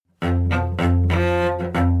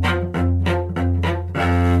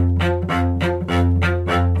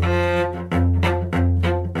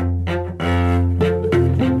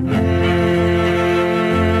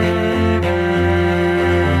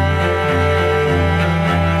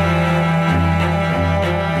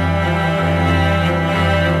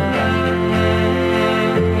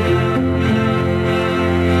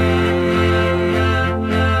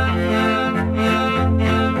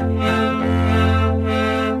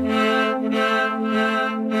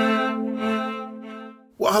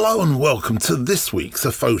Well, hello and welcome to this week's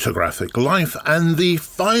A Photographic Life and the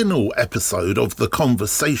final episode of The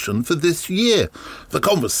Conversation for this year. The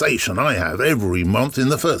conversation I have every month in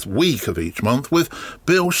the first week of each month with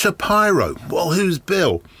Bill Shapiro. Well, who's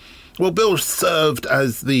Bill? Well, Bill served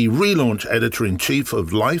as the relaunch editor-in-chief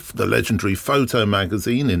of Life, the legendary photo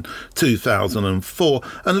magazine, in 2004,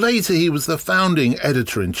 and later he was the founding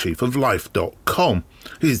editor-in-chief of Life.com.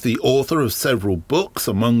 He's the author of several books,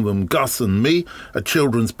 among them Gus and Me, a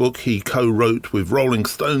children's book he co-wrote with Rolling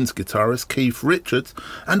Stones guitarist Keith Richards,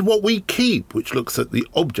 and What We Keep, which looks at the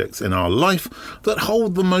objects in our life that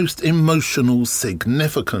hold the most emotional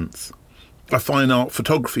significance. A fine art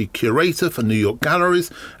photography curator for New York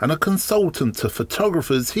galleries and a consultant to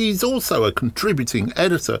photographers, he's also a contributing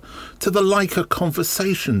editor to the Leica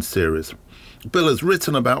Conversation series. Bill has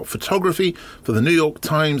written about photography for the New York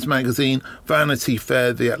Times Magazine, Vanity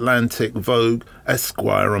Fair, The Atlantic, Vogue,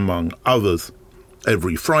 Esquire, among others.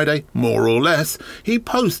 Every Friday, more or less, he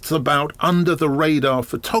posts about under-the-radar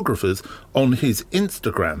photographers on his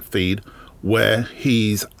Instagram feed, where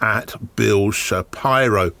he's at Bill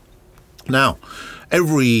Shapiro. Now,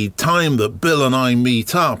 every time that Bill and I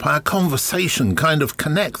meet up, our conversation kind of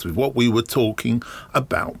connects with what we were talking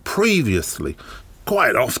about previously.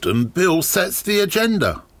 Quite often, Bill sets the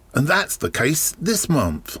agenda, and that's the case this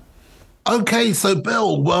month. Okay, so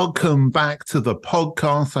Bill, welcome back to the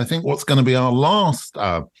podcast. I think what's going to be our last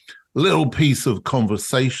little piece of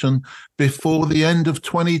conversation before the end of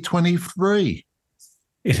 2023.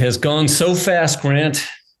 It has gone so fast, Grant.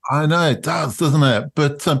 I know it does, doesn't it?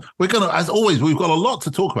 But we're going to, as always, we've got a lot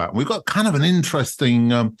to talk about. We've got kind of an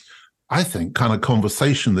interesting, I think, kind of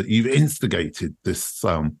conversation that you've instigated this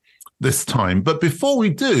time. But before we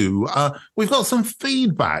do, we've got some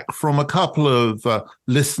feedback from a couple of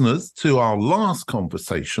listeners to our last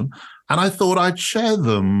conversation, and I thought I'd share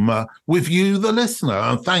them with you, the listener.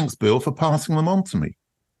 And thanks, Bill, for passing them on to me.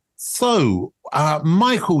 So,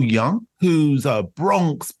 Michael Young, who's a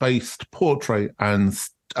Bronx-based portrait and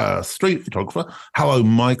street photographer. Hello,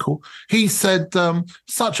 Michael. He said,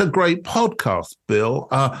 such a great podcast, Bill,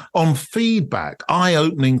 on feedback,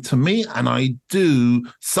 eye-opening to me, and I do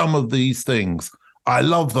some of these things. I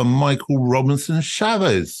love the Michael Robinson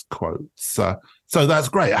Chavez quotes. So that's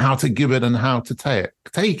great, how to give it and how to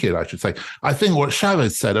take it, I should say. I think what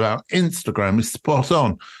Chavez said about Instagram is spot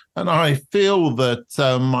on. And I feel that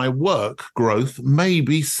my work growth may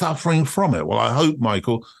be suffering from it. Well, I hope,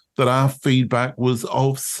 Michael, that our feedback was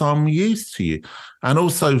of some use to you. And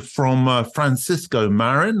also from Francisco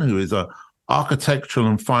Marin, who is an architectural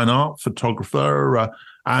and fine art photographer,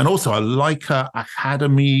 and also a Leica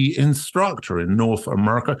Academy instructor in North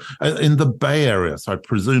America, in the Bay Area. So I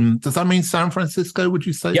presume, does that mean San Francisco, would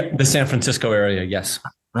you say? Yep, the San Francisco area, yes.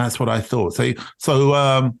 That's what I thought.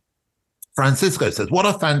 So Francisco says, what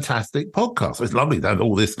a fantastic podcast. It's lovely to have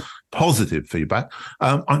all this positive feedback.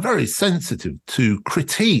 I'm very sensitive to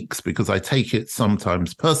critiques because I take it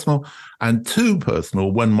sometimes personal and too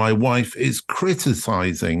personal when my wife is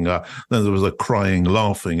criticizing. Then there was a crying,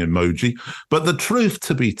 laughing emoji. But the truth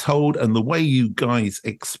to be told, and the way you guys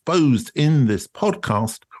exposed in this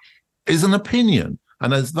podcast, is an opinion.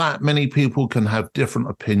 And as that, many people can have different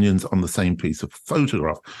opinions on the same piece of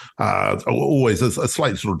photograph. Always a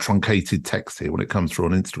slightly sort of truncated text here when it comes through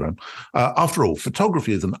on Instagram. After all,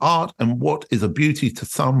 photography is an art, and what is a beauty to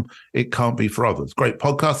some, it can't be for others. Great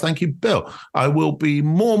podcast. Thank you, Bill. I will be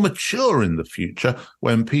more mature in the future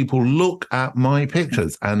when people look at my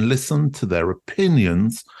pictures and listen to their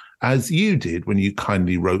opinions, as you did when you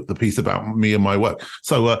kindly wrote the piece about me and my work.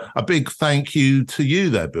 So a big thank you to you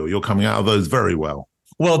there, Bill. You're coming out of those very well.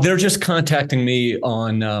 Well, they're just contacting me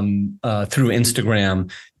on through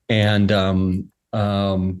Instagram, and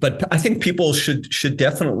but I think people should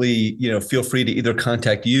definitely feel free to either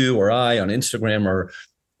contact you or I on Instagram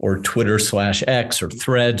or Twitter/X or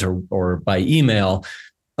Threads or by email.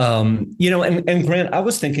 And Grant, I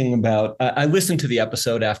was thinking about, I listened to the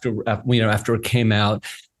episode after it came out.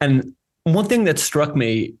 And one thing that struck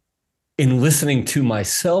me in listening to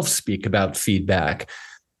myself speak about feedback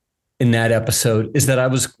in that episode is that I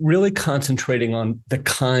was really concentrating on the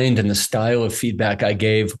kind and the style of feedback I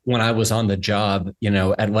gave when I was on the job,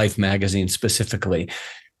 at Life magazine specifically,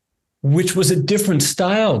 which was a different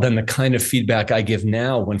style than the kind of feedback I give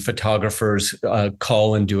now when photographers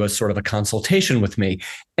call and do a sort of a consultation with me.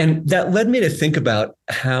 And that led me to think about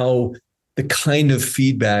how the kind of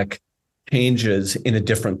feedback changes in a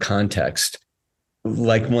different context.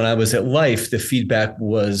 Like when I was at Life, the feedback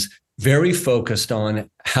was very focused on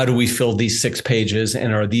how do we fill these 6 pages,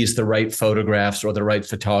 and are these the right photographs or the right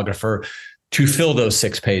photographer to fill those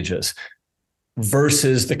 6 pages?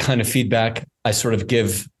 versus the kind of feedback I sort of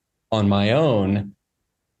give on my own,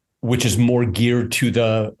 which is more geared to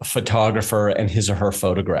the photographer and his or her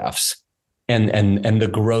photographs and the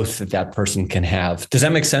growth that person can have. Does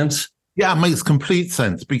that make sense? Yeah, it makes complete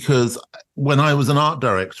sense, because when I was an art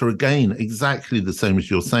director, again, exactly the same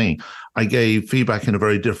as you're saying, I gave feedback in a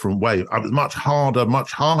very different way. I was much harder,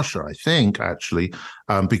 much harsher, I think, actually,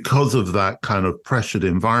 because of that kind of pressured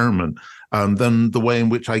environment, than the way in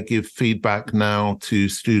which I give feedback now to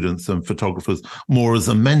students and photographers, more as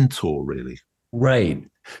a mentor, really. Right.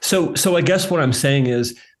 So I guess what I'm saying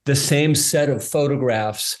is the same set of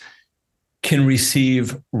photographs can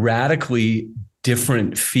receive radically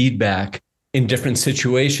different feedback in different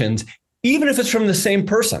situations, even if it's from the same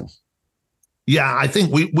person. Yeah, I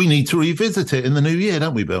think we need to revisit it in the new year,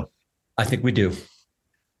 don't we, Bill? I think we do.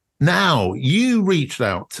 Now, you reached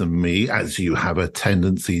out to me, as you have a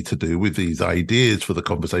tendency to do, with these ideas for the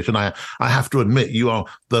conversation. I have to admit, you are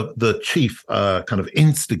the chief kind of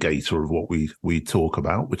instigator of what we talk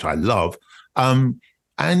about, which I love. And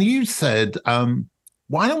you said,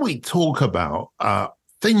 why don't we talk about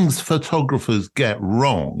things photographers get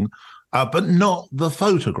wrong, but not the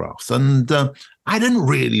photographs? And I didn't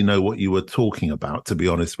really know what you were talking about, to be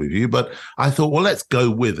honest with you, but I thought, well, let's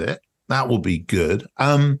go with it. That will be good.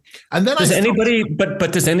 And then does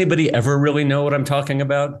anybody ever really know what I'm talking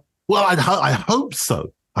about? Well, I hope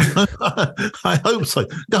so. I hope so.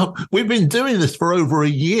 No, we've been doing this for over a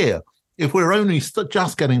year. If we're only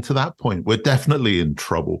just getting to that point, we're definitely in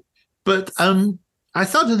trouble. But I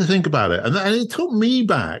started to think about it, and it took me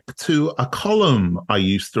back to a column I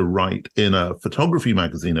used to write in a photography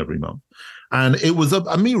magazine every month. And it was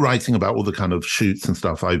me writing about all the kind of shoots and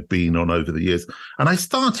stuff I've been on over the years. And I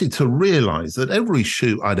started to realize that every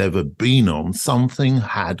shoot I'd ever been on, something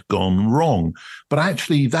had gone wrong. But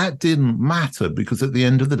actually, that didn't matter, because at the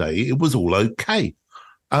end of the day, it was all okay.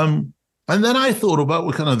 And then I thought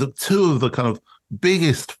about kind of the two of the kind of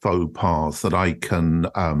biggest faux pas that I can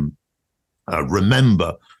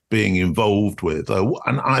remember being involved with.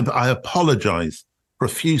 And I apologize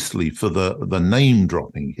profusely for the name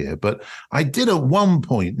dropping here, but I did at one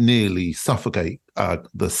point nearly suffocate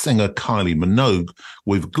the singer Kylie Minogue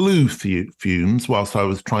with glue fumes whilst I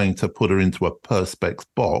was trying to put her into a Perspex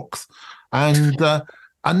box. And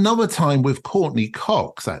another time with Courtney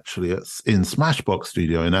Cox, actually, in Smashbox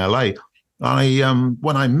Studio in LA,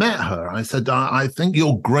 when I met her, I said, I think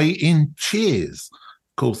you're great in Cheers.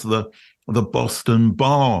 Of course, the Boston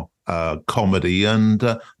bar comedy, and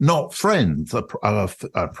Not Friends, a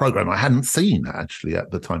program I hadn't seen actually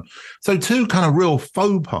at the time. So two kind of real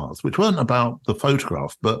faux pas, which weren't about the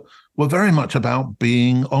photograph, but were very much about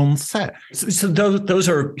being on set. So those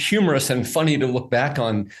are humorous and funny to look back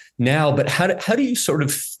on now, but how do you sort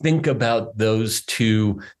of think about those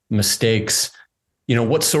two mistakes? You know,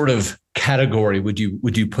 what sort of category would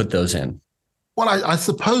you put those in? Well, I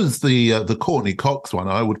suppose the Courtney Cox one,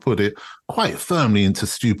 I would put it quite firmly into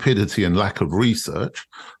stupidity and lack of research,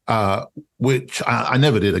 which I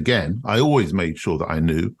never did again. I always made sure that I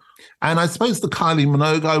knew. And I suppose the Kylie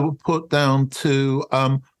Minogue I would put down to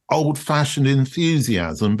old-fashioned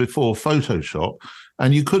enthusiasm before Photoshop.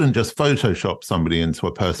 And you couldn't just Photoshop somebody into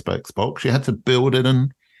a Perspex box. You had to build it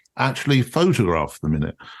and actually photograph them in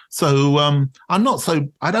it. So I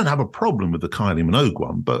don't have a problem with the Kylie Minogue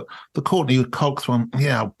one, but the Courtney Cox one,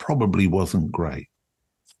 yeah, probably wasn't great.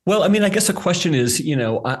 Well, I mean, I guess the question is, you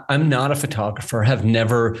know, I'm not a photographer, have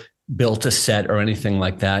never built a set or anything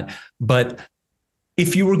like that. But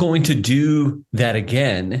if you were going to do that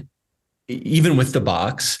again, even with the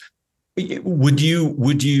box, would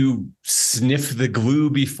you sniff the glue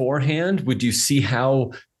beforehand? Would you see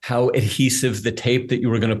how adhesive the tape that you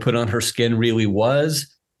were going to put on her skin really was?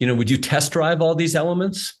 You know, would you test drive all these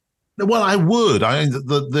elements? Well, I would.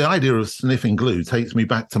 The idea of sniffing glue takes me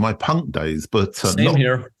back to my punk days, but Same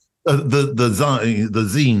here.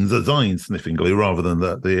 The zine sniffing glue rather than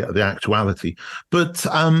the actuality. But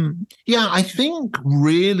yeah, I think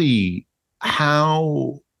really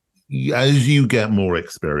how, as you get more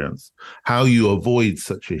experience, how you avoid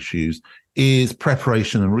such issues is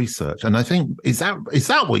preparation and research. And I think, is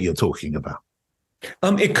that what you're talking about?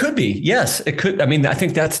 It could be. Yes, it could. I mean, I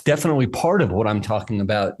think that's definitely part of what I'm talking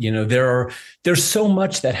about. You know, there's so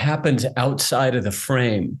much that happens outside of the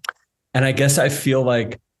frame. And I guess I feel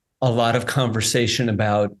like a lot of conversation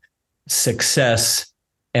about success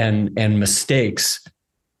and mistakes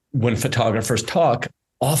when photographers talk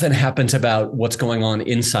often happens about what's going on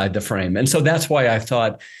inside the frame. And so that's why I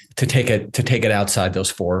thought to take it outside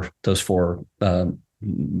those four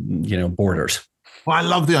borders. Well, I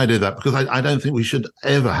love the idea of that because I don't think we should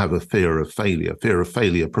ever have a fear of failure. Fear of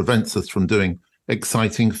failure prevents us from doing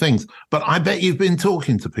exciting things. But I bet you've been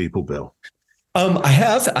talking to people, Bill. I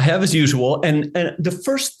have as usual. And the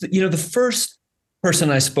first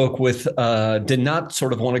person I spoke with did not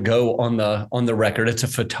sort of want to go on the record. It's a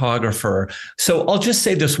photographer. So I'll just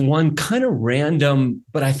say this one kind of random,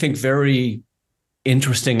 but I think very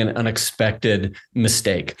interesting and unexpected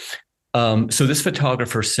mistake. So this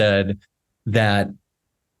photographer said that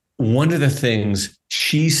one of the things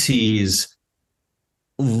she sees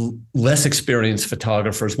less experienced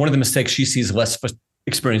photographers, one of the mistakes she sees less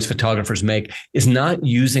experienced photographers make is not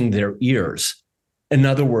using their ears. In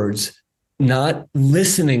other words, not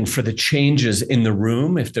listening for the changes in the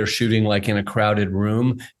room if they're shooting like in a crowded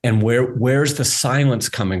room, and where's the silence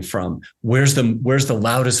coming from? Where's the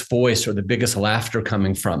loudest voice or the biggest laughter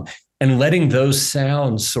coming from? And letting those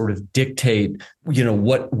sounds sort of dictate,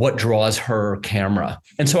 what draws her camera.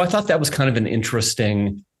 And so I thought that was kind of an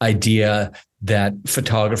interesting idea that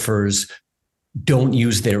photographers don't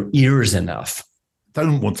use their ears enough.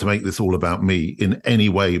 Don't want to make this all about me in any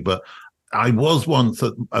way, but I was once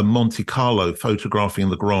at Monte Carlo photographing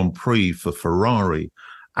the Grand Prix for Ferrari,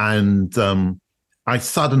 and I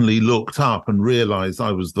suddenly looked up and realized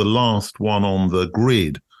I was the last one on the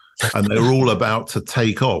grid, and they were all about to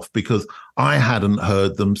take off because I hadn't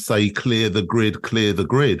heard them say, clear the grid, clear the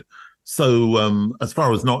grid. So as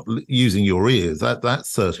far as not using your ears, that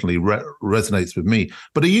certainly resonates with me.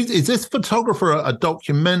 But is this photographer a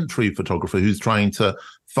documentary photographer who's trying to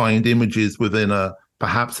find images within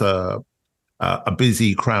perhaps a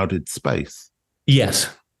busy, crowded space?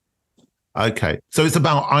 Yes. Okay. So it's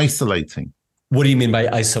about isolating. What do you mean by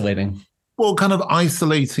isolating? Well, kind of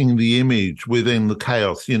isolating the image within the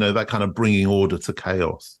chaos, that kind of bringing order to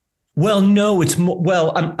chaos. Well, no, it's more,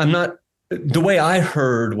 well, I'm not, the way I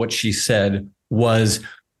heard what she said was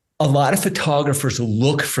a lot of photographers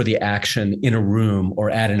look for the action in a room or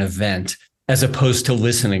at an event as opposed to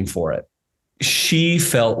listening for it. She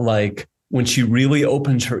felt like when she really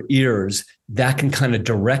opens her ears, that can kind of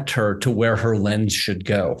direct her to where her lens should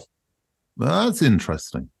go. Well, that's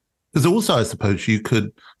interesting. Because also, I suppose you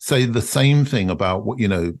could say the same thing about what,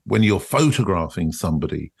 when you're photographing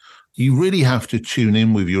somebody, you really have to tune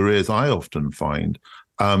in with your ears, I often find,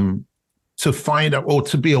 to find out or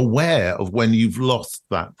to be aware of when you've lost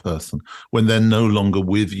that person, when they're no longer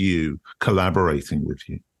with you, collaborating with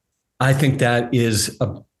you. I think that is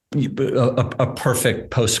a perfect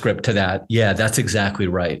postscript to that. Yeah, that's exactly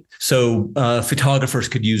right. So photographers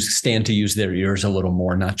could stand to use their ears a little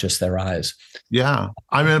more, not just their eyes. Yeah.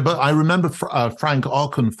 I remember Frank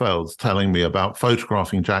Ockenfels telling me about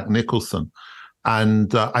photographing Jack Nicholson.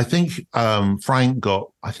 And I think Frank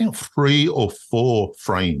got, 3 or 4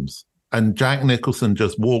 frames. And Jack Nicholson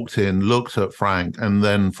just walked in, looked at Frank, and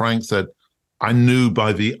then Frank said, I knew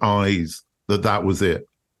by the eyes that was it.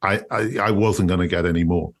 I wasn't going to get any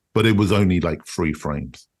more. But it was only like 3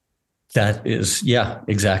 frames. That is, yeah,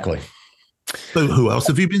 exactly. So who else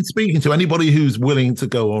have you been speaking to? Anybody who's willing to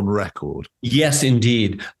go on record? Yes,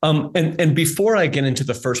 indeed. And before I get into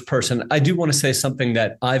the first person, I do want to say something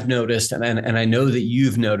that I've noticed and I know that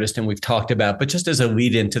you've noticed and we've talked about, but just as a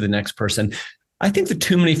lead into the next person, I think that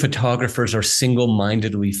too many photographers are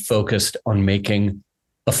single-mindedly focused on making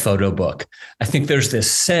a photo book. I think there's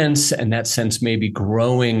this sense, and that sense may be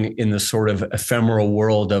growing in the sort of ephemeral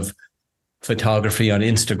world of photography on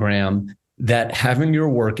Instagram, that having your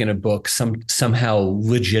work in a book somehow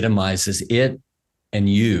legitimizes it and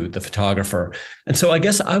you, the photographer. And so I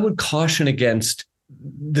guess I would caution against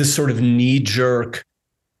this sort of knee-jerk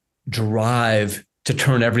drive to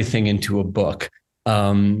turn everything into a book,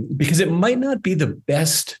 because it might not be the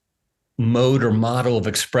best mode or model of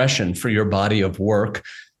expression for your body of work.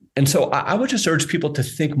 And so I would just urge people to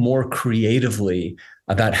think more creatively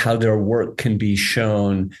about how their work can be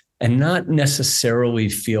shown and not necessarily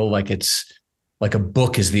feel like it's like a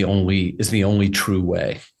book is the only true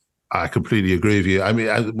way. I completely agree with you. I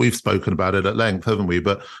mean, we've spoken about it at length, haven't we?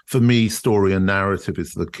 But for me, story and narrative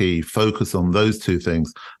is the key. Focus on those 2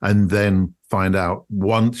 things and then find out,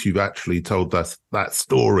 once you've actually told that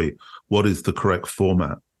story, what is the correct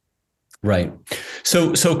format. Right.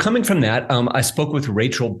 So coming from that, I spoke with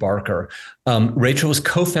Rachel Barker. Rachel is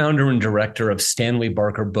co-founder and director of Stanley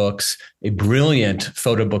Barker Books, a brilliant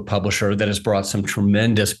photo book publisher that has brought some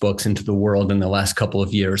tremendous books into the world in the last couple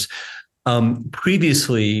of years.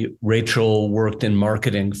 Previously, Rachel worked in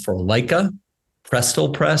marketing for Leica,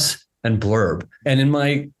 Prestel Press, and Blurb. And in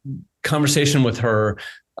my conversation with her,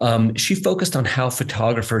 she focused on how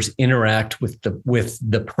photographers interact with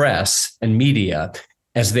the press and media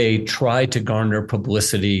as they try to garner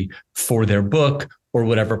publicity for their book or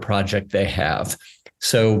whatever project they have.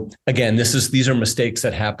 So again, these are mistakes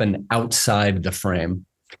that happen outside the frame.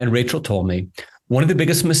 And Rachel told me one of the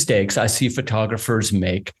biggest mistakes I see photographers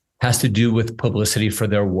make has to do with publicity for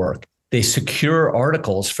their work. They secure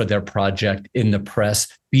articles for their project in the press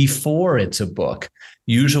before it's a book.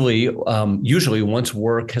 Usually once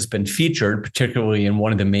work has been featured, particularly in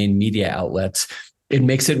one of the main media outlets, it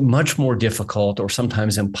makes it much more difficult or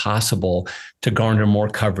sometimes impossible to garner more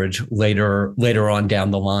coverage later on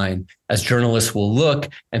down the line, as journalists will look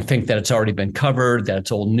and think that it's already been covered, that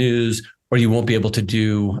it's old news, or they won't be able to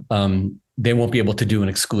do an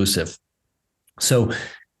exclusive. So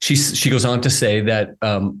she goes on to say that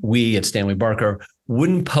we at Stanley Barker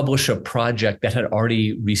wouldn't publish a project that had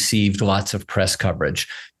already received lots of press coverage.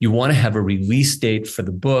 You want to have a release date for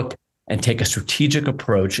the book and take a strategic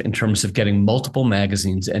approach in terms of getting multiple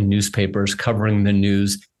magazines and newspapers covering the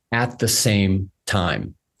news at the same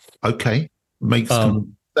time. Okay, makes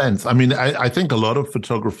sense. I mean, I think a lot of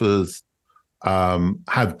photographers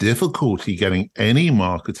have difficulty getting any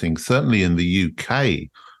marketing, certainly in the UK,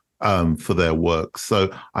 for their work.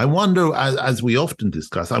 So I wonder, as we often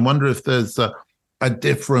discuss, I wonder if there's a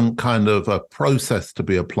different kind of a process to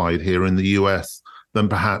be applied here in the US than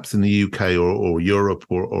perhaps in the UK or Europe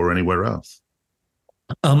or anywhere else.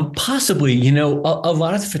 Possibly, a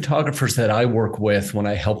lot of the photographers that I work with, when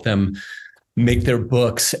I help them make their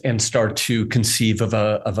books and start to conceive of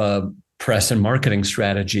a press and marketing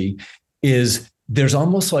strategy, is there's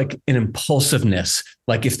almost like an impulsiveness.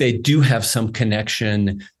 Like if they do have some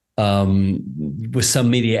connection with some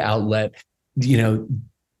media outlet,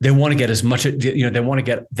 they want to get as much, they want to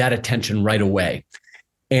get that attention right away.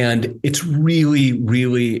 And it's really,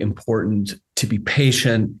 really important to be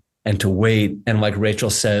patient and to wait. And like Rachel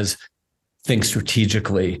says, think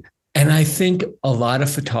strategically. And I think a lot of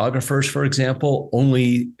photographers, for example,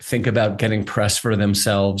 only think about getting press for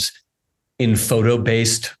themselves in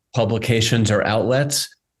photo-based publications or outlets,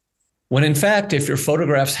 when in fact, if your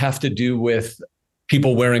photographs have to do with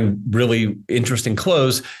people wearing really interesting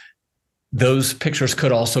clothes, those pictures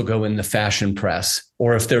could also go in the fashion press,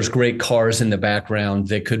 or if there's great cars in the background,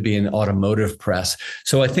 they could be in automotive press.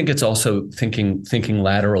 So I think it's also thinking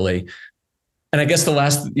laterally. And I guess the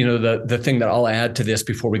last, the thing that I'll add to this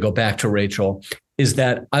before we go back to Rachel is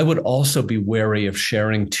that I would also be wary of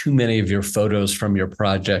sharing too many of your photos from your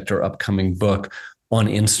project or upcoming book on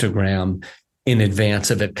Instagram far in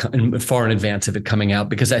advance of it coming out,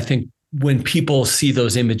 because I think when people see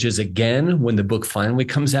those images again, when the book finally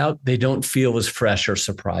comes out, they don't feel as fresh or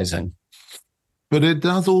surprising. But it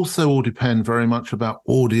does also all depend very much about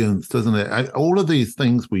audience, doesn't it? All of these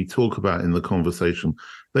things we talk about in the conversation,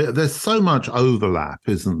 there's so much overlap,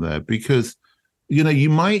 isn't there? Because, you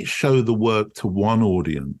might show the work to one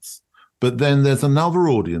audience, but then there's another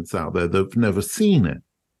audience out there that've never seen it.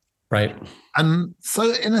 Right. And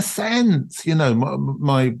so in a sense,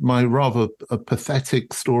 my rather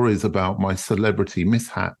pathetic stories about my celebrity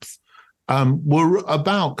mishaps were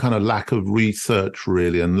about kind of lack of research,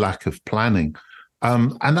 really, and lack of planning.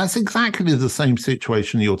 And that's exactly the same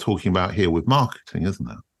situation you're talking about here with marketing, isn't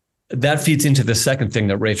it? That feeds into the second thing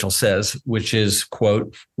that Rachel says, which is,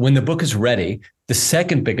 quote, when the book is ready, the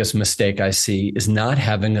second biggest mistake I see is not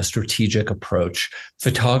having a strategic approach.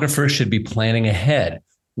 Photographers should be planning ahead.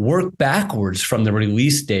 Work backwards from the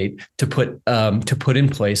release date to put in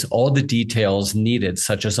place all the details needed,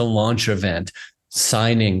 such as a launch event,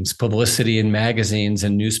 signings, publicity in magazines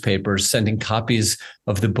and newspapers, sending copies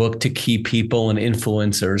of the book to key people and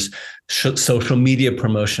influencers, social media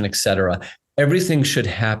promotion, etc. Everything should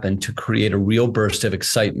happen to create a real burst of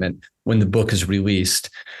excitement when the book is released.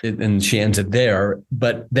 And she ends it there.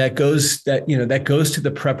 But that goes to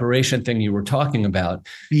the preparation thing you were talking about.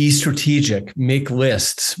 Be strategic, make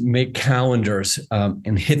lists, make calendars,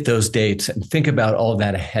 and hit those dates and think about all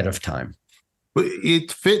that ahead of time. But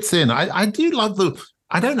it fits in. I do love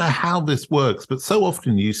I don't know how this works, but so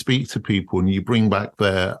often you speak to people and you bring back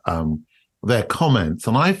their comments.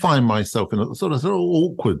 And I find myself in a sort of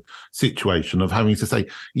awkward situation of having to say,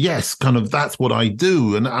 yes, kind of that's what I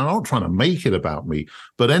do. And I'm not trying to make it about me,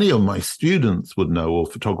 but any of my students would know, or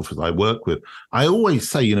photographers I work with, I always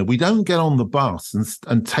say, we don't get on the bus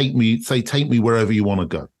and take me wherever you want to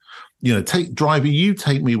go. Driver, you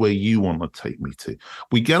take me where you want to take me to.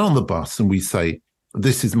 We get on the bus and we say,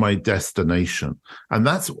 this is my destination. And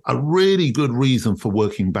that's a really good reason for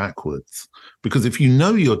working backwards. Because if you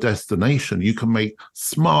know your destination, you can make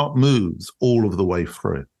smart moves all of the way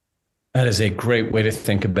through. That is a great way to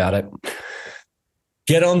think about it.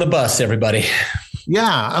 Get on the bus, everybody.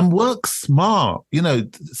 Yeah, and work smart.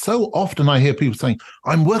 So often I hear people saying,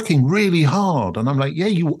 I'm working really hard. And I'm like, yeah,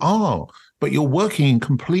 you are, but you're working in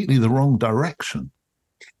completely the wrong direction.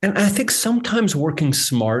 And I think sometimes working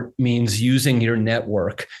smart means using your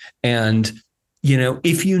network. And,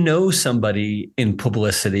 if you know somebody in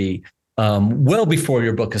publicity well before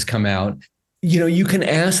your book has come out, you can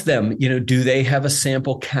ask them, do they have a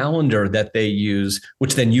sample calendar that they use,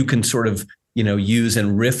 which then you can sort of, use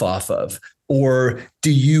and riff off of? Or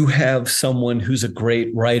do you have someone who's a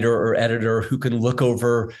great writer or editor who can look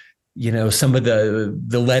over, some of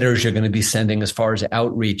the letters you're going to be sending as far as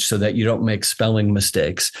outreach so that you don't make spelling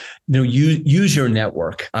mistakes? Use your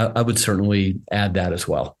network. I would certainly add that as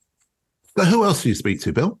well. So who else do you speak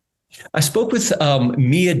to, Bill? I spoke with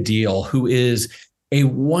Mia Deal, who is a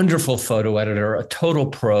wonderful photo editor, a total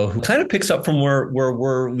pro, who kind of picks up from where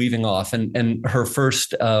we're leaving off. And her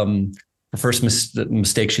first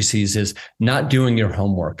mistake she sees is not doing your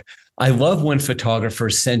homework. I love when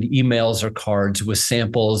photographers send emails or cards with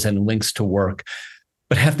samples and links to work,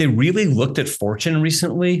 but have they really looked at Fortune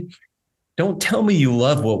recently? Don't tell me you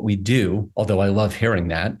love what we do, although I love hearing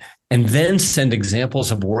that, and then send examples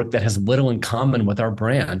of work that has little in common with our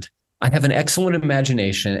brand. I have an excellent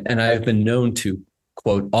imagination, and I have been known to,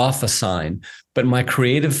 quote, off a sign, but my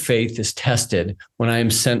creative faith is tested when I am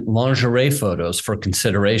sent lingerie photos for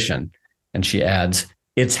consideration. And she adds,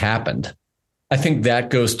 it's happened. I think that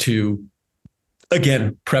goes to,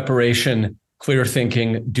 again, preparation, clear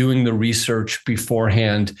thinking, doing the research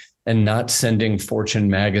beforehand, and not sending Fortune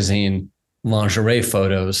magazine lingerie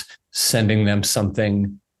photos, sending them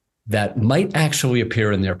something that might actually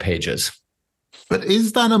appear in their pages. But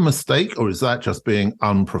is that a mistake, or is that just being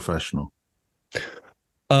unprofessional?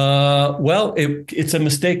 Well, it's a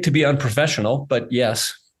mistake to be unprofessional, but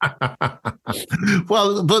yes.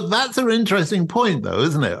 Well, but that's an interesting point, though,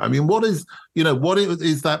 isn't it? I mean, what is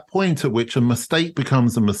that point at which a mistake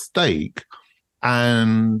becomes a mistake?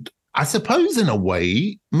 And I suppose in a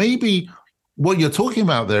way, maybe what you're talking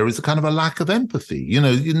about there is a kind of a lack of empathy.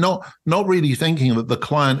 You're not really thinking that the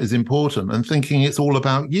client is important and thinking it's all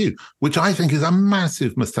about you, which I think is a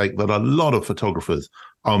massive mistake that a lot of photographers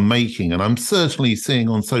are making. And I'm certainly seeing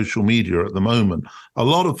on social media at the moment a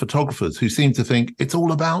lot of photographers who seem to think it's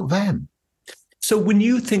all about them. So when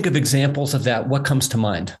you think of examples of that, what comes to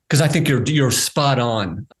mind? Because I think you're spot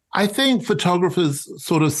on. I think photographers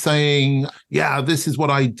sort of saying, yeah, this is what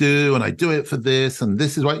I do, and I do it for this, and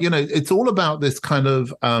this is what, it's all about this kind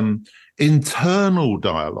of internal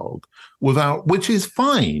dialogue which is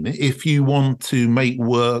fine if you want to make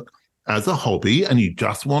work as a hobby and you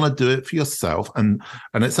just want to do it for yourself and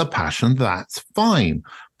it's a passion, that's fine.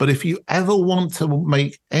 But if you ever want to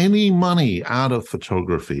make any money out of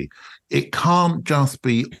photography, it can't just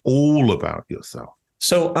be all about yourself.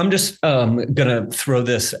 So I'm just going to throw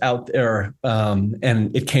this out there,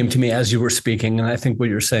 and it came to me as you were speaking, and I think what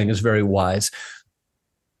you're saying is very wise.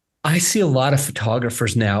 I see a lot of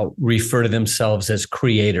photographers now refer to themselves as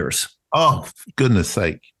creators. Oh, for goodness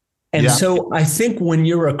sake. And so I think when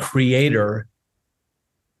you're a creator,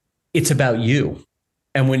 it's about you.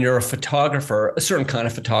 And when you're a photographer, a certain kind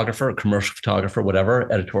of photographer, a commercial photographer,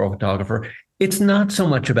 whatever, editorial photographer, it's not so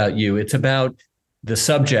much about you. It's about the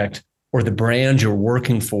subject or the brand you're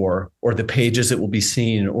working for, or the pages that will be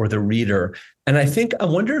seen, or the reader. And I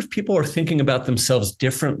wonder if people are thinking about themselves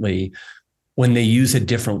differently when they use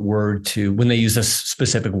a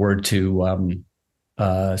specific word to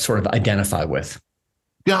sort of identify with.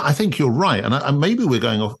 Yeah, I think you're right. And maybe we're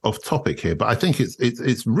going off topic here, but I think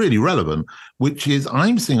it's really relevant, which is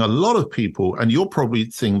I'm seeing a lot of people, and you're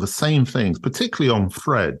probably seeing the same things, particularly on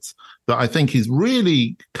Threads, that I think is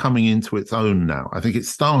really coming into its own now. I think it's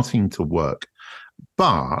starting to work.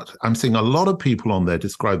 But I'm seeing a lot of people on there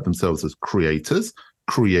describe themselves as creators,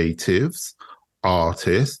 creatives,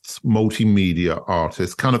 artists, multimedia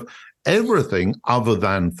artists, kind of everything other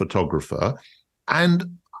than photographer.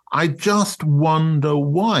 And I just wonder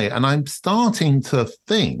why. And I'm starting to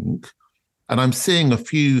think, and I'm seeing a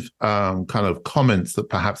few kind of comments that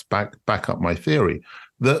perhaps back up my theory,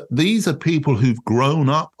 that these are people who've grown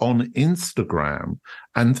up on Instagram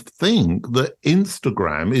and think that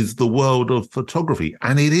Instagram is the world of photography,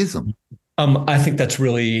 and it isn't. I think that's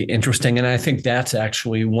really interesting. And I think that's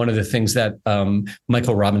actually one of the things that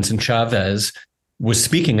Michael Robinson Chavez was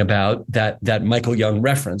speaking about, that Michael Young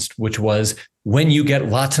referenced, which was when you get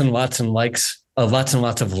lots and lots of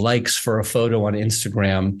likes for a photo on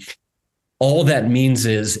Instagram, all that means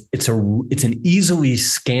is it's an easily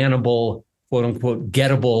scannable, quote unquote,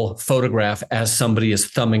 gettable photograph as somebody is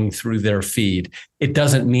thumbing through their feed. It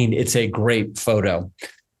doesn't mean it's a great photo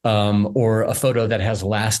or a photo that has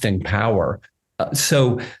lasting power.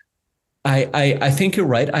 So I think you're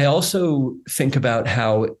right. I also think about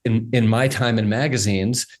how in my time in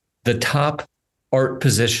magazines, the top art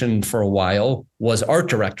position for a while was art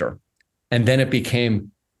director. And then it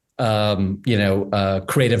became,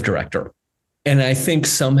 creative director. And I think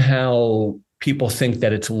somehow people think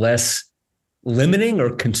that it's less limiting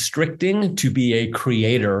or constricting to be a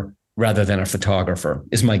creator rather than a photographer,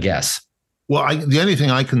 is my guess. Well, the only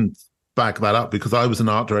thing I can back that up, because I was an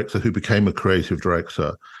art director who became a creative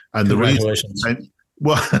director. And Congratulations.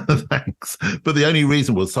 Well, thanks. But the only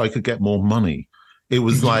reason was so I could get more money. It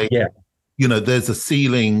was like, yeah. There's a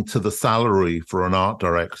ceiling to the salary for an art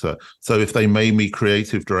director. So if they made me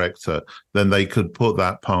creative director, then they could put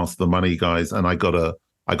that past the money guys, and I got a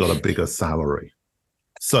bigger salary.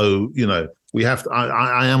 So, we have to,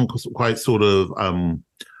 I am quite sort of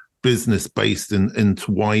business based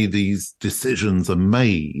into why these decisions are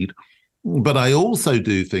made. But I also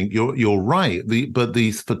do think you're right. But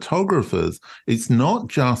these photographers, it's not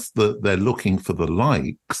just that they're looking for the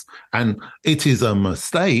likes, and it is a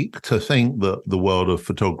mistake to think that the world of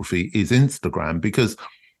photography is Instagram. Because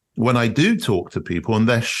when I do talk to people, and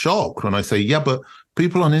they're shocked when I say, "Yeah, but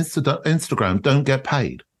people on Instagram don't get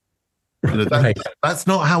paid." Right. That's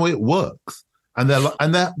not how it works, and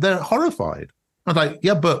they're horrified. I'm like,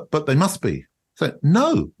 "Yeah, but they must be." So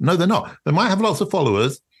no, they're not. They might have lots of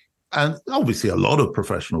followers. And obviously, a lot of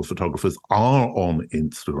professional photographers are on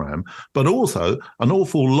Instagram, but also an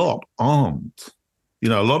awful lot aren't. A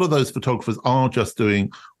lot of those photographers are just doing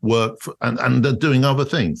work and doing other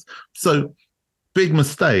things. So big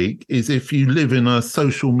mistake is if you live in a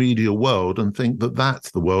social media world and think that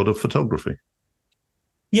that's the world of photography.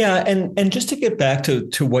 Yeah, and just to get back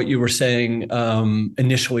to what you were saying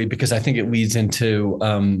initially, because I think it leads into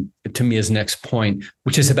to Mia's next point,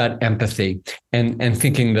 which is about empathy and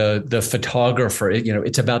thinking the photographer.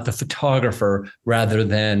 It's about the photographer rather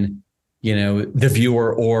than the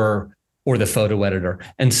viewer or the photo editor.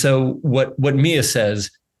 And so what Mia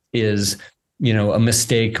says is, a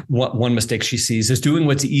mistake. One mistake she sees is doing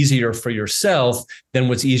what's easier for yourself than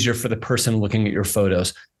what's easier for the person looking at your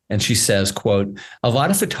photos. And she says, quote, "A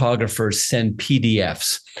lot of photographers send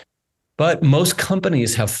PDFs, but most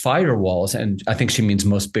companies have firewalls." And I think she means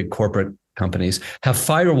most big corporate companies have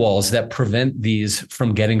firewalls that prevent these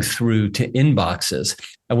from getting through to inboxes.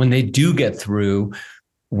 And when they do get through,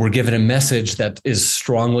 we're given a message that is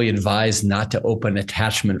strongly advised not to open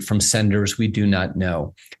attachment from senders we do not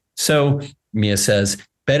know. So Mia says,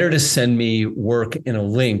 better to send me work in a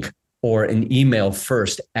link or an email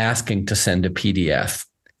first asking to send a PDF.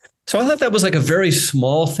 So I thought that was like a very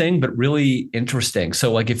small thing, but really interesting.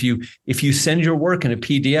 So like if you send your work in a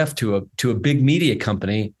PDF to a big media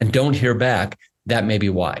company and don't hear back, that may be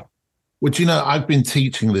why. Which, I've been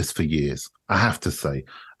teaching this for years, I have to say,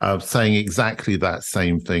 saying exactly that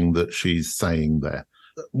same thing that she's saying there.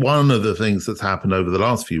 One of the things that's happened over the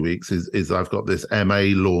last few weeks is I've got this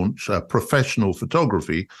MA launch, professional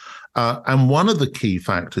photography. And one of the key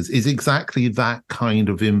factors is exactly that kind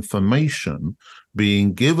of information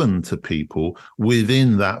being given to people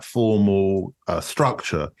within that formal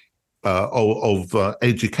structure of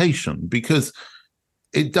education, because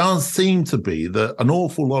it does seem to be that an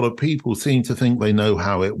awful lot of people seem to think they know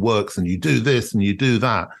how it works, and you do this and you do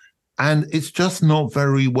that, and it's just not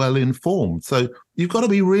very well informed. So you've got to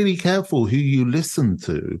be really careful who you listen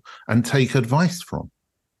to and take advice from.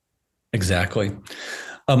 Exactly.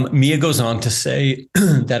 Mia goes on to say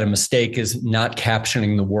that a mistake is not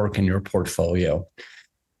captioning the work in your portfolio.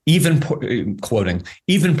 Quoting,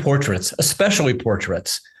 even portraits, especially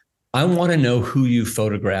portraits. I want to know who you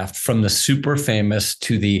photographed, from the super famous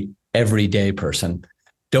to the everyday person.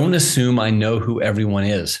 Don't assume I know who everyone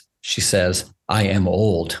is. She says, I am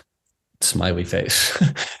old. Smiley face.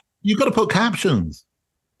 You've got to put captions.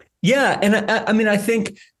 Yeah. And I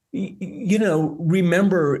think,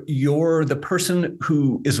 remember, the person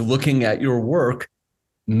who is looking at your work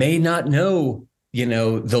may not know,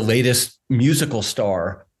 the latest musical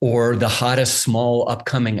star or the hottest small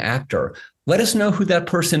upcoming actor. Let us know who that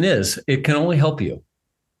person is. It can only help you.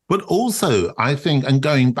 But also, I think, and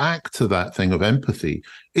going back to that thing of empathy,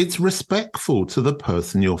 it's respectful to the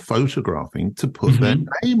person you're photographing to put their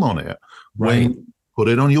name on it. Right. When put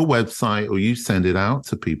it on your website or you send it out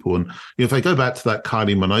to people. And if I go back to that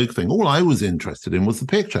Kylie Minogue thing, all I was interested in was the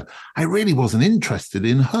picture. I really wasn't interested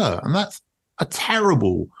in her. And that's a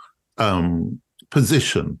terrible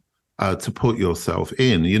position to put yourself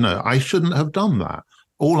in. I shouldn't have done that.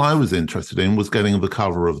 All I was interested in was getting the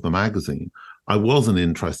cover of the magazine. I wasn't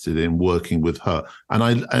interested in working with her.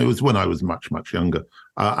 And it was when I was much, much younger.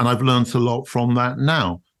 And I've learned a lot from that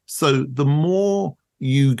now. So the more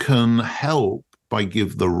you can help by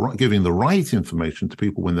giving the right information to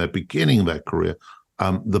people when they're beginning their career,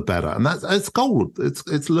 the better. And it's gold.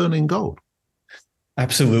 It's learning gold.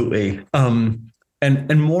 Absolutely.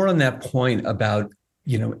 And more on that point about,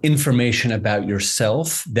 information about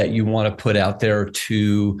yourself that you want to put out there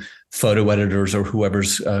to photo editors or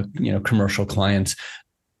whoever's, commercial clients.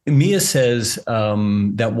 Mia says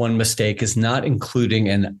that one mistake is not including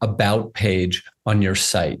an about page on your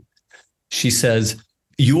site. She says,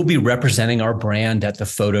 you will be representing our brand at the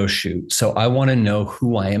photo shoot, so I want to know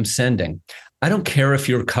who I am sending. I don't care if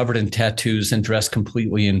you're covered in tattoos and dressed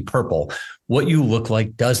completely in purple. What you look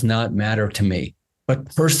like does not matter to me,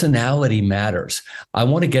 but personality matters. I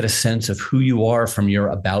want to get a sense of who you are from your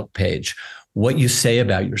about page, what you say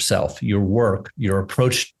about yourself, your work, your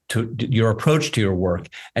approach to your work,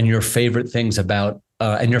 and your favorite things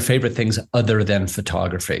other than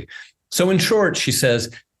photography. So in short, she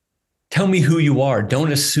says, tell me who you are.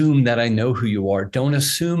 Don't assume that I know who you are. Don't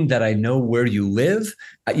assume that I know where you live.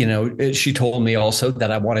 She told me also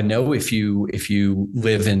that I want to know if you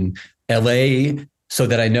live in LA, so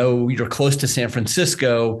that I know you're close to San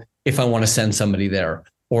Francisco if I want to send somebody there,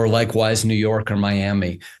 or likewise New York or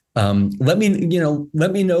Miami. Let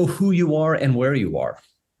me know who you are and where you are.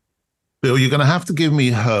 Bill, you're going to have to give me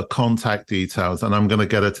her contact details, and I'm going to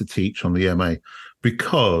get her to teach on the MA,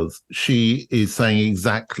 because she is saying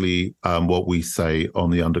exactly what we say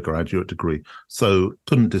on the undergraduate degree. So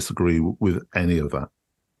couldn't disagree with any of that.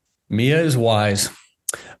 Mia is wise.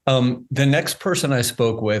 The next person I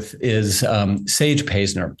spoke with is Sage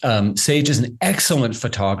Paisner. Sage is an excellent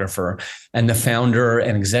photographer and the founder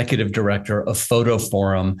and executive director of Photo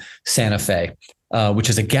Forum Santa Fe, which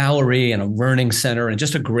is a gallery and a learning center and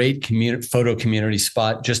just a great photo community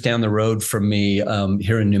spot just down the road from me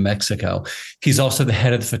here in New Mexico. He's also the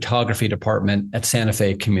head of the photography department at Santa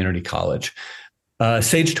Fe Community College.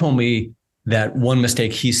 Sage told me that one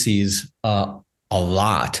mistake he sees a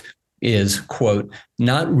lot is, quote,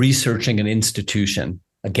 not researching an institution,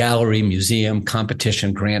 a gallery, museum,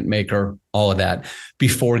 competition, grant maker, all of that,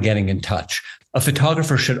 before getting in touch. A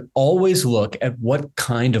photographer should always look at what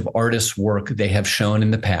kind of artist's work they have shown in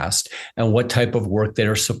the past and what type of work they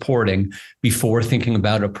are supporting before thinking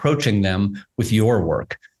about approaching them with your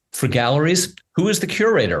work. For galleries, who is the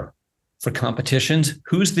curator? For competitions,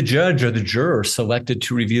 who's the judge or the juror selected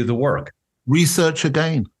to review the work? Research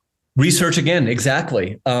again,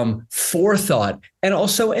 exactly. Forethought and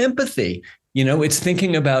also empathy. It's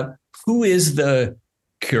thinking about who is the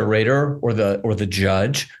curator or the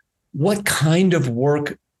judge. What kind of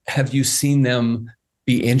work have you seen them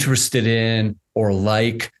be interested in or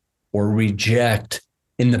like or reject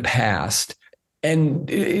in the past? And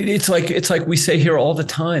it's like we say here all the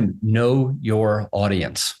time, know your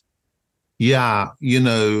audience. Yeah,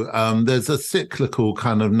 there's a cyclical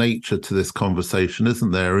kind of nature to this conversation,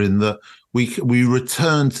 isn't there? In that we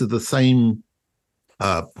return to the same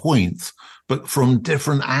points, but from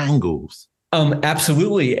different angles.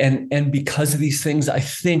 Absolutely. And because of these things, I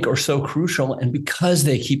think, are so crucial, and because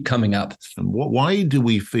they keep coming up. And why do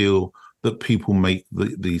we feel that people make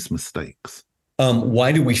these mistakes?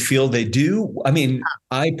 Why do we feel they do? I mean,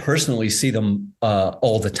 I personally see them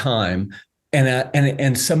all the time.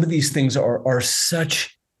 And some of these things are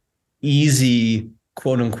such easy,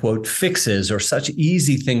 quote unquote, fixes, or such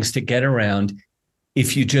easy things to get around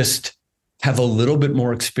if you just have a little bit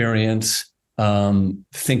more experience,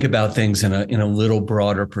 think about things in a little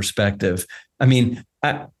broader perspective. I mean,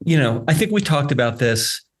 I think we talked about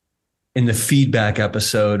this in the feedback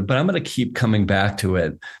episode, but I'm going to keep coming back to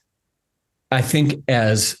it. I think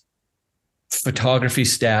as photography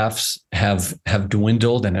staffs have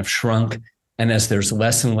dwindled and have shrunk, and as there's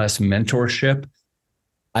less and less mentorship,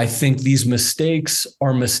 I think these mistakes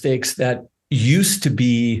are mistakes that used to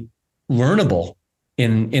be learnable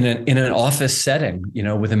in an office setting,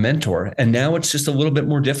 with a mentor. And now it's just a little bit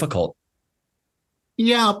more difficult.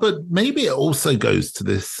 Yeah, but maybe it also goes to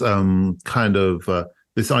this kind of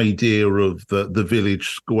this idea of the village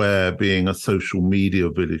square being a social media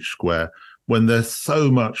village square, when there's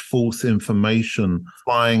so much false information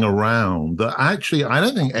flying around that actually I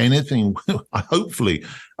don't think anything, hopefully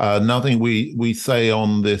nothing we say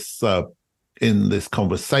on this in this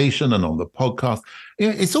conversation and on the podcast,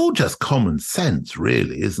 it's all just common sense,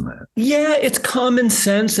 really, isn't it? Yeah, it's common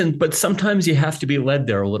sense, but sometimes you have to be led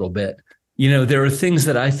there a little bit. There are things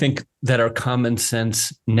that I think that are common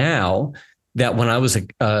sense now that when I was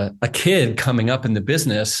a kid coming up in the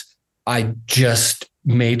business, I just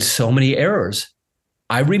made so many errors.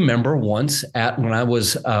 I remember once when I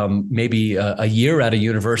was maybe a year out of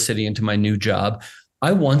university into my new job,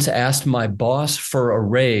 I once asked my boss for a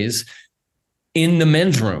raise in the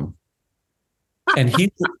men's room. And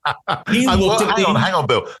he looked at me. Hang on,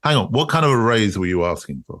 Bill. Hang on. What kind of a raise were you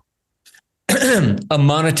asking for? A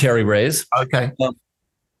monetary raise. Okay.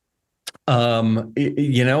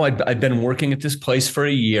 I'd been working at this place for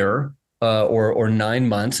a year or 9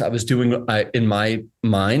 months. I was doing, in my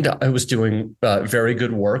mind, I was doing very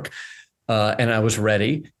good work, and I was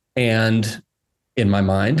ready. And in my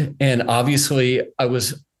mind, and obviously, I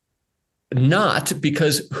was not,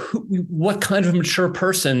 because what kind of mature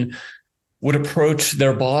person would approach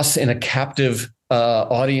their boss in a captive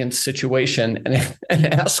audience situation and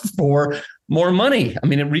ask for more money? I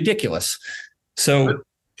mean, ridiculous. So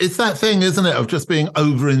it's that thing, isn't it, of just being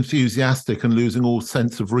over enthusiastic and losing all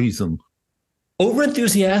sense of reason. Over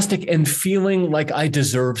enthusiastic and feeling like I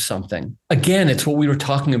deserve something. Again, it's what we were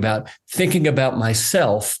talking about, thinking about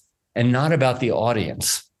myself and not about the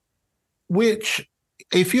audience. Which,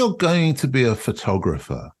 if you're going to be a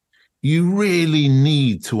photographer, you really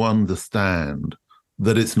need to understand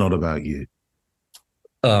that it's not about you.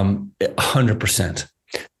 100%.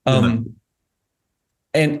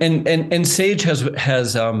 And Sage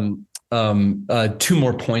has two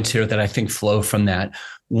more points here that I think flow from that.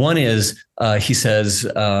 One is he says,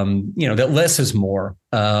 that less is more.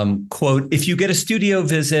 Quote, if you get a studio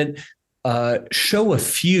visit, show a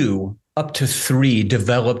few up to 3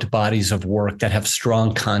 developed bodies of work that have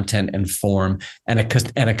strong content and form and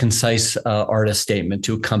a concise artist statement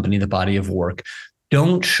to accompany the body of work.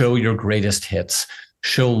 Don't show your greatest hits.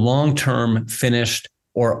 Show long-term finished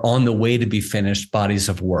or on the way to be finished bodies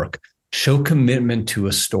of work. Show commitment to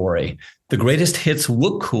a story. The greatest hits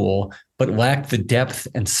look cool, but lack the depth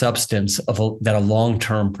and substance that a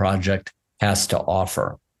long-term project has to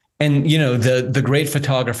offer. And, the great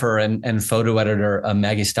photographer and photo editor,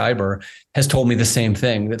 Maggie Steiber, has told me the same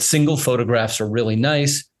thing, that single photographs are really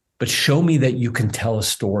nice, but show me that you can tell a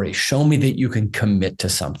story. Show me that you can commit to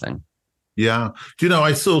something. Yeah. Do you know,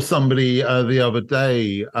 I saw somebody the other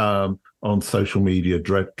day on social media,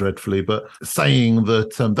 dreadfully, but saying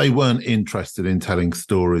that they weren't interested in telling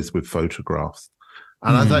stories with photographs.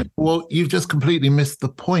 And I think, well, you've just completely missed the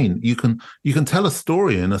point. You can tell a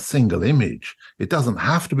story in a single image. It doesn't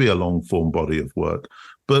have to be a long form body of work.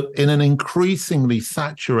 But in an increasingly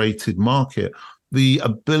saturated market, the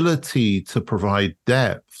ability to provide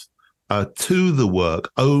depth to the work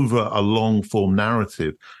over a long form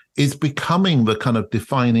narrative is becoming the kind of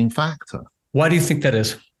defining factor. Why do you think that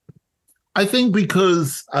is? I think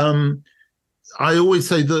because I always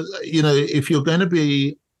say that, if you're going to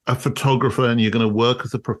be a photographer and you're going to work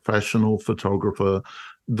as a professional photographer,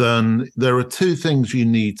 then there are 2 things you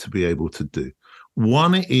need to be able to do.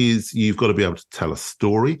 One is you've got to be able to tell a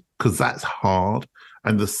story, because that's hard.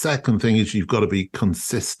 And the second thing is you've got to be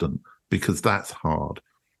consistent, because that's hard.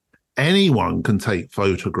 Anyone can take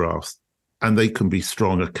photographs and they can be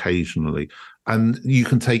strong occasionally. And you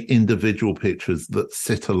can take individual pictures that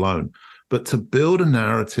sit alone. But to build a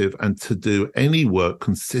narrative and to do any work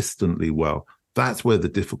consistently well, that's where the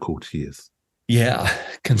difficulty is. Yeah.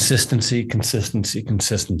 Consistency.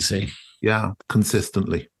 Yeah.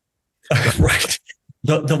 Consistently. Right.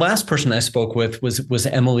 The last person I spoke with was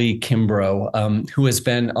Emily Kimbrough, who has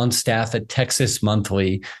been on staff at Texas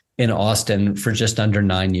Monthly in Austin for just under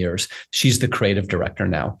 9 years. She's the creative director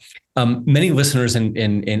now. Many listeners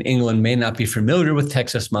in England may not be familiar with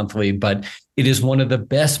Texas Monthly, but it is one of the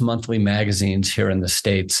best monthly magazines here in the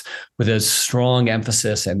States, with a strong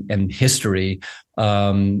emphasis and history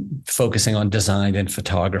focusing on design and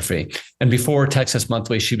photography. And before Texas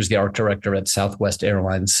Monthly, she was the art director at Southwest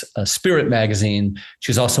Airlines Spirit magazine.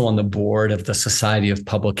 She's also on the board of the Society of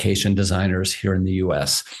Publication Designers here in the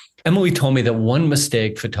U.S. Emily told me that one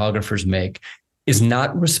mistake photographers make is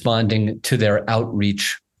not responding to their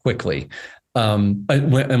outreach quickly. And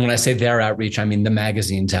when I say their outreach, I mean the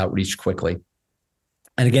magazine's outreach quickly.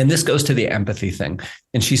 And again, this goes to the empathy thing.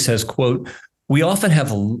 And she says, quote, "We often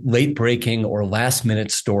have late breaking or last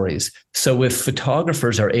minute stories. So if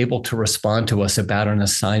photographers are able to respond to us about an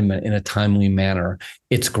assignment in a timely manner,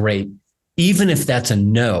 it's great. Even if that's a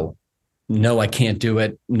no, I can't do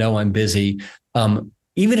it. No, I'm busy.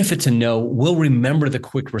 Even if it's a no, we'll remember the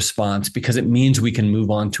quick response because it means we can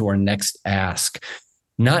move on to our next ask.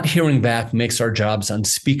 Not hearing back makes our jobs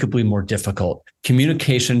unspeakably more difficult.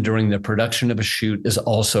 Communication during the production of a shoot is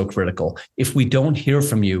also critical. If we don't hear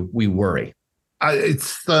from you, we worry."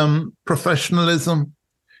 It's professionalism,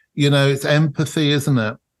 it's empathy, isn't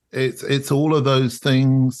it? It's all of those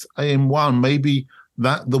things in one. Maybe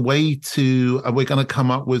that the way to, we're going to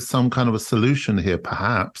come up with some kind of a solution here,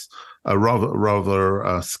 perhaps, rather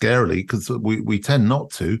scarily, because we tend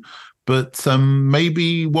not to. But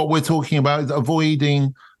maybe what we're talking about is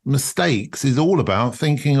avoiding mistakes is all about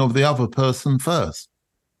thinking of the other person first.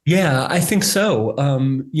 Yeah, I think so.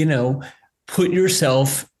 Put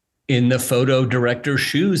yourself in the photo director's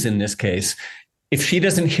shoes in this case. If she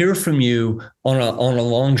doesn't hear from you on a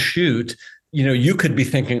long shoot, you could be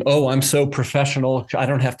thinking, oh, I'm so professional, I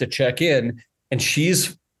don't have to check in. And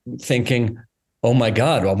she's thinking, oh my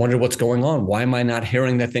God, I wonder what's going on. Why am I not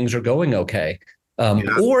hearing that things are going okay?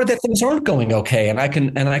 Or that things aren't going okay and I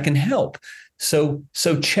can help. So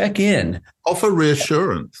check in. Offer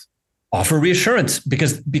reassurance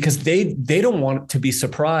because they don't want to be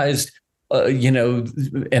surprised,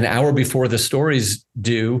 an hour before the story's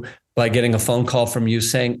due by getting a phone call from you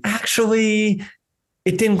saying, actually,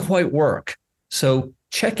 it didn't quite work. So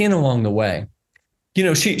check in along the way.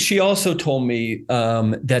 She also told me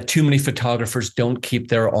that too many photographers don't keep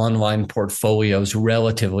their online portfolios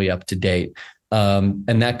relatively up to date.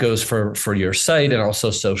 And that goes for your site and also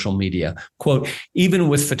social media. Quote, even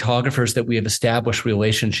with photographers that we have established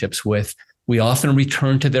relationships with, we often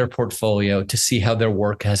return to their portfolio to see how their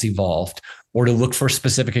work has evolved or to look for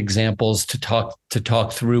specific examples to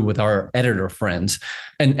talk through with our editor friends.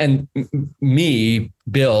 And me,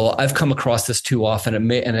 Bill, I've come across this too often,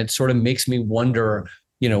 and it sort of makes me wonder,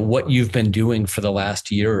 what you've been doing for the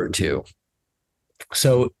last year or two.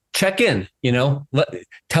 So check in,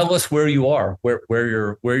 tell us where you are,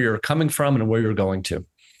 where you're coming from and where you're going to.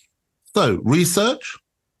 So research,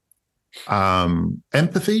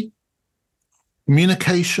 empathy,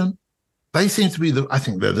 communication, they seem to be I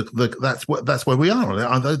think that's where we are.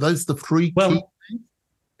 Are those the three key things?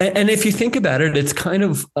 And if you think about it, it's kind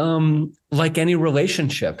of like any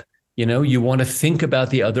relationship. You want to think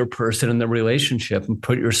about the other person in the relationship and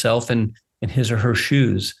put yourself in his or her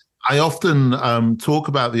shoes. I often talk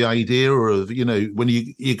about the idea of, when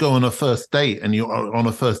you go on a first date and you're on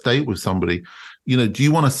a first date with somebody, do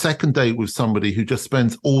you want a second date with somebody who just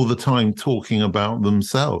spends all the time talking about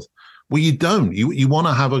themselves? Well, you don't. You want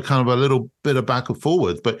to have a kind of a little bit of back and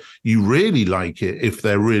forwards, but you really like it if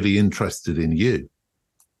they're really interested in you.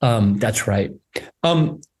 That's right.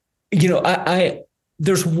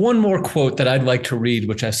 There's one more quote that I'd like to read,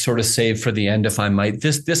 which I sort of saved for the end, if I might.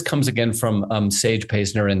 This comes again from Sage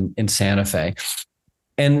Paisner in Santa Fe.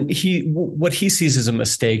 And what he sees as a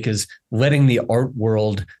mistake is letting the art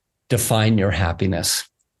world define your happiness.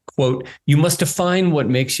 Quote, you must define what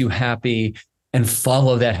makes you happy and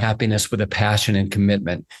follow that happiness with a passion and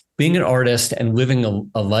commitment. Being an artist and living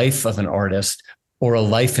a life of an artist or a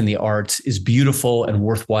life in the arts is beautiful and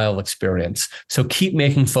worthwhile experience. So keep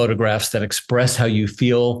making photographs that express how you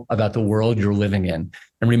feel about the world you're living in.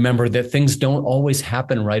 And remember that things don't always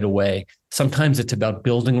happen right away. Sometimes it's about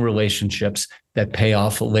building relationships that pay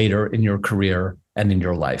off later in your career and in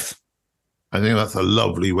your life. I think that's a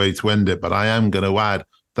lovely way to end it, but I am going to add,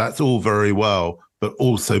 that's all very well, but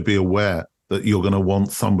also be aware that you're going to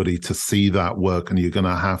want somebody to see that work and you're going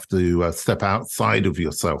to have to step outside of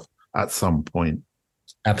yourself at some point.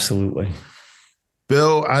 Absolutely.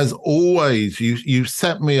 Bill, as always, you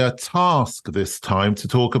set me a task this time to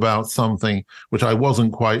talk about something which I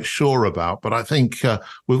wasn't quite sure about, but I think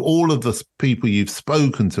with all of the people you've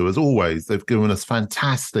spoken to, as always, they've given us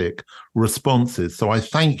fantastic responses. So I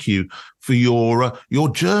thank you for your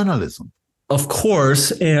journalism. Of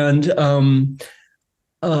course. And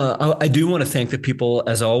I do want to thank the people,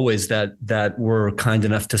 as always, that were kind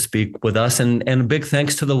enough to speak with us, and a big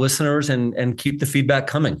thanks to the listeners, and keep the feedback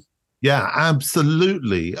coming. Yeah,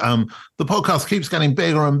 absolutely. The podcast keeps getting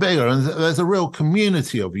bigger and bigger, and there's a real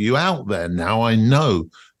community of you out there now, I know,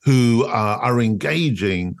 who are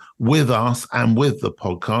engaging with us and with the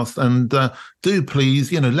podcast. And do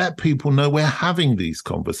please, let people know we're having these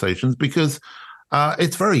conversations, because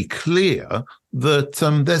it's very clear that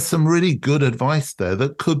there's some really good advice there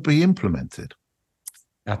that could be implemented.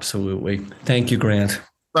 Absolutely. Thank you, Grant.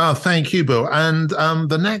 Thank you, Bill. And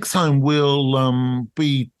the next time we'll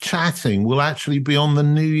be chatting will actually be on the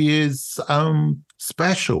New Year's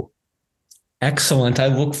special. Excellent. I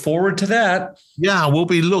look forward to that. Yeah, we'll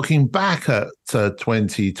be looking back at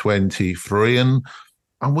 2023 and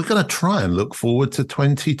we're going to try and look forward to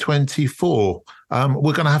 2024. We're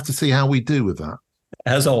going to have to see how we do with that.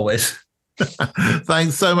 As always.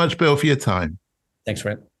 Thanks so much, Bill, for your time. Thanks,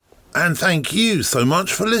 Brent. And thank you so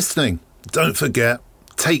much for listening. Don't forget,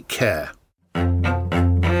 take care.